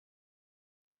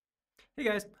Hey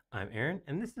guys, I'm Aaron,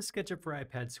 and this is SketchUp for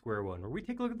iPad Square One, where we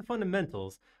take a look at the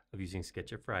fundamentals of using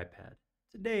SketchUp for iPad.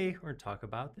 Today, we're going to talk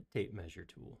about the tape measure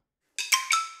tool.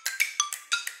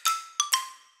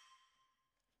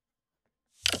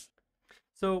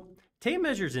 So, tape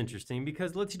measure is interesting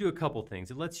because it lets you do a couple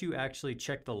things. It lets you actually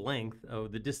check the length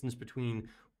of the distance between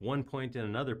one point and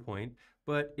another point,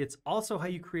 but it's also how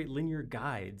you create linear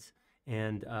guides.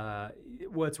 And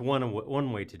it's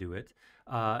one way to do it.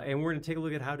 And we're going to take a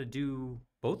look at how to do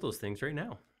both those things right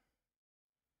now.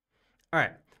 All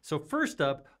right, so first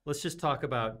up, let's just talk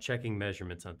about checking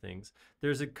measurements on things.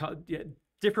 There's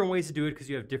different ways to do it because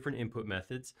you have different input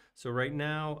methods. So right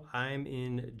now, I'm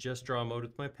in just draw mode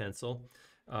with my pencil.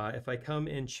 If I come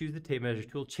and choose the tape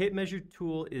measure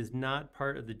tool is not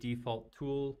part of the default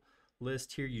tool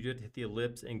list here. You do have to hit the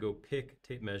ellipse and go pick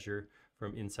tape measure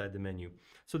from inside the menu.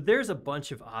 So there's a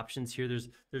bunch of options here.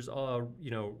 There's all,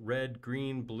 red,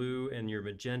 green, blue, and your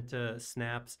magenta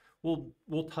snaps.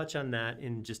 We'll touch on that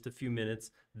in just a few minutes.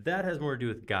 That has more to do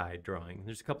with guide drawing.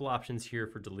 There's a couple options here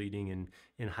for deleting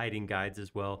and hiding guides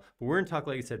as well. But we're gonna talk,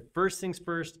 like I said, first things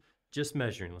first, just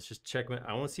measuring. Let's just check.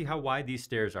 I wanna see how wide these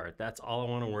stairs are. That's all I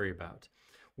wanna worry about.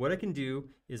 What I can do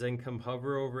is I can come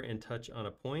hover over and touch on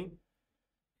a point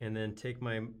and then take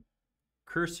my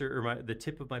cursor or the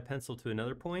tip of my pencil to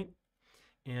another point,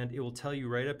 and it will tell you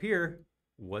right up here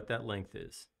what that length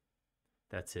is.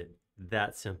 That's it.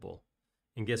 That simple.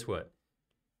 And guess what?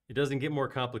 It doesn't get more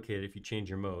complicated if you change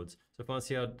your modes. So if I want to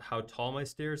see how tall my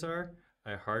stairs are,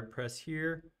 I hard press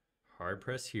here,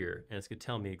 and it's going to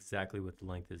tell me exactly what the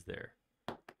length is there.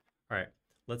 All right,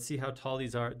 let's see how tall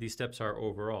these steps are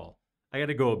overall. I got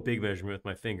to go a big measurement with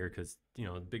my finger because,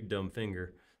 big dumb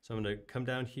finger. So I'm going to come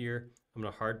down here. I'm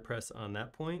going to hard press on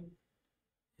that point,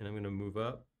 and I'm going to move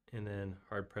up and then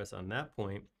hard press on that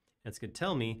point, and it's going to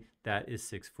tell me that is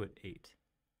 6'8".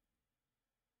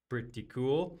 Pretty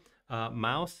cool.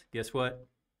 Mouse, guess what?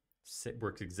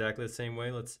 Works exactly the same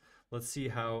way. Let's see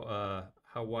how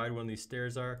wide one of these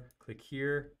stairs are. Click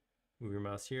here, move your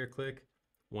mouse here, click.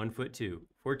 1'2",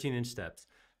 14-inch steps.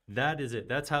 That is it.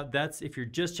 That's if you're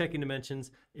just checking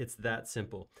dimensions, it's that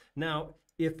simple. Now,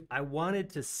 if I wanted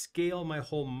to scale my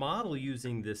whole model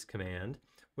using this command,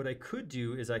 what I could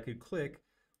do is I could click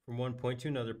from one point to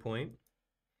another point,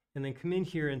 and then come in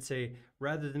here and say,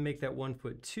 rather than make that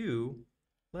 1'2",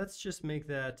 let's just make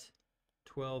that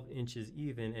 12 inches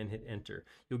even and hit enter.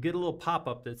 You'll get a little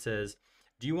pop-up that says,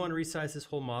 do you want to resize this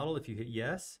whole model? If you hit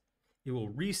yes, it will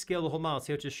rescale the whole model.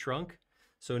 See how it just shrunk?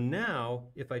 So now,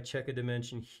 if I check a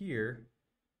dimension here,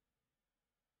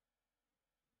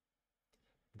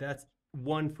 that's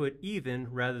 1 foot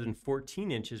even rather than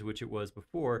 14 inches, which it was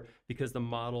before, because the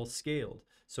model scaled.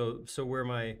 So where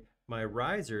my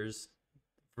risers,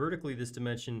 vertically this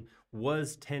dimension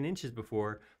was 10 inches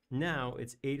before, now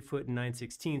it's 8 foot and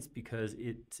 9/16 because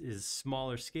it is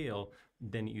smaller scale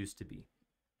than it used to be.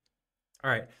 All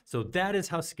right, so that is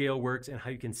how scale works and how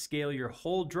you can scale your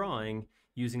whole drawing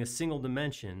using a single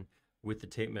dimension with the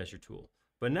tape measure tool.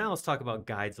 But now let's talk about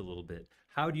guides a little bit.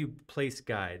 How do you place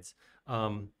guides?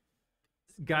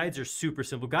 Guides are super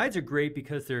simple. Guides are great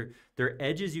because they're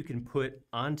edges you can put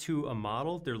onto a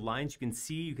model. They're lines you can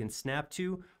see, you can snap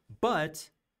to, but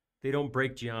they don't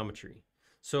break geometry.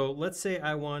 So let's say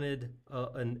I wanted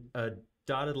a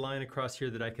dotted line across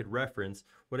here that I could reference.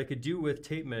 What I could do with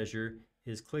tape measure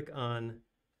is click on,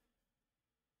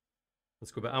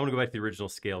 let's go back. I want to go back to the original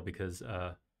scale because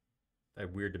I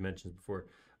have weird dimensions before.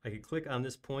 I could click on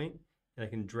this point and I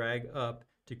can drag up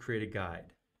to create a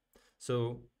guide.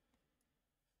 So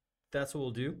that's what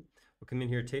we'll do. We'll come in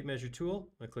here, tape measure tool.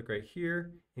 I click right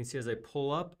here. You can see as I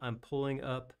pull up, I'm pulling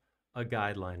up a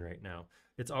guideline right now.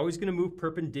 It's always going to move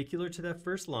perpendicular to that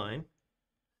first line.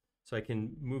 So I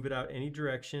can move it out any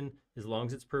direction as long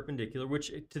as it's perpendicular,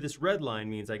 which to this red line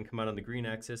means I can come out on the green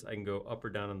axis, I can go up or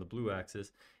down on the blue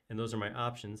axis, and those are my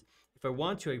options. If I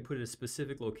want to, I can put it at a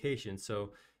specific location.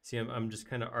 So see, I'm just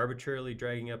kind of arbitrarily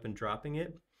dragging up and dropping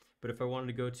it. But if I wanted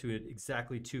to go to it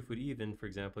exactly 2 foot even, for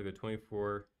example, I go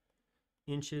 24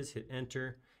 inches, hit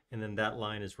enter, and then that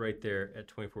line is right there at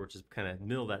 24, which is kind of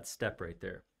middle of that step right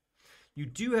there. You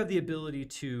do have the ability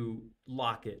to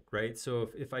lock it, right?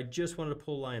 So if I just wanted to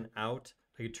pull a line out,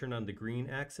 I could turn on the green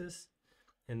axis,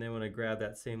 and then when I grab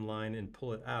that same line and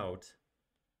pull it out,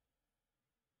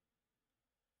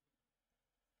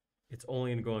 it's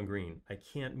only gonna go on green. I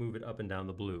can't move it up and down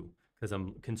the blue because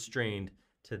I'm constrained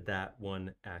to that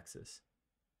one axis.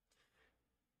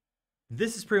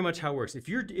 This is pretty much how it works. If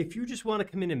you just want to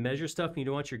come in and measure stuff and you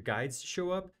don't want your guides to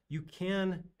show up, you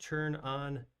can turn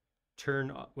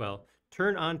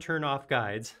turn on, turn off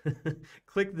guides,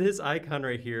 click this icon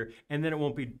right here, and then it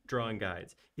won't be drawing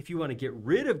guides. If you want to get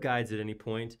rid of guides at any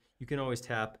point, you can always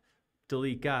tap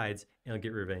delete guides and it'll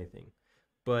get rid of anything.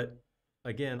 But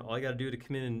again, all I got to do to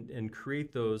come in and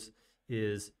create those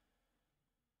is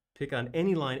pick on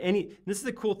any line. This is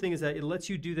the cool thing, is that it lets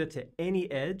you do that to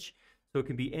any edge. So it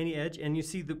can be any edge. And you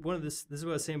see that this is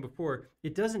what I was saying before,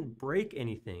 it doesn't break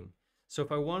anything. So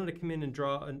if I wanted to come in and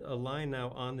draw a line now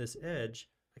on this edge,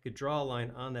 I could draw a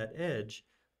line on that edge,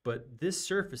 but this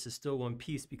surface is still one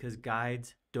piece because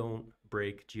guides don't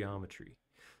break geometry.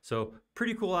 So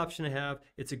pretty cool option to have.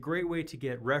 It's a great way to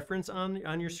get reference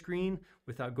on your screen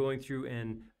without going through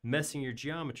and messing your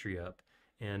geometry up.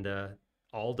 And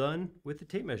all done with the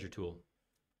tape measure tool.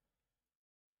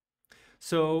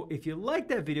 So if you like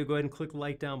that video, go ahead and click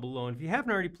like down below. And if you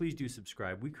haven't already, please do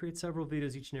subscribe. We create several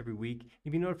videos each and every week.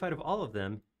 You'll be notified of all of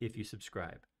them if you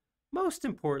subscribe. Most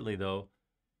importantly though,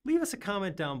 leave us a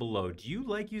comment down below. Do you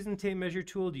like using the tape measure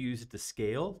tool? Do you use it to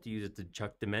scale? Do you use it to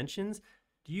chuck dimensions?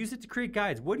 Do you use it to create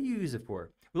guides? What do you use it for?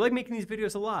 We like making these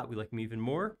videos a lot. We like them even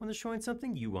more when they're showing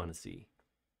something you want to see.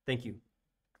 Thank you.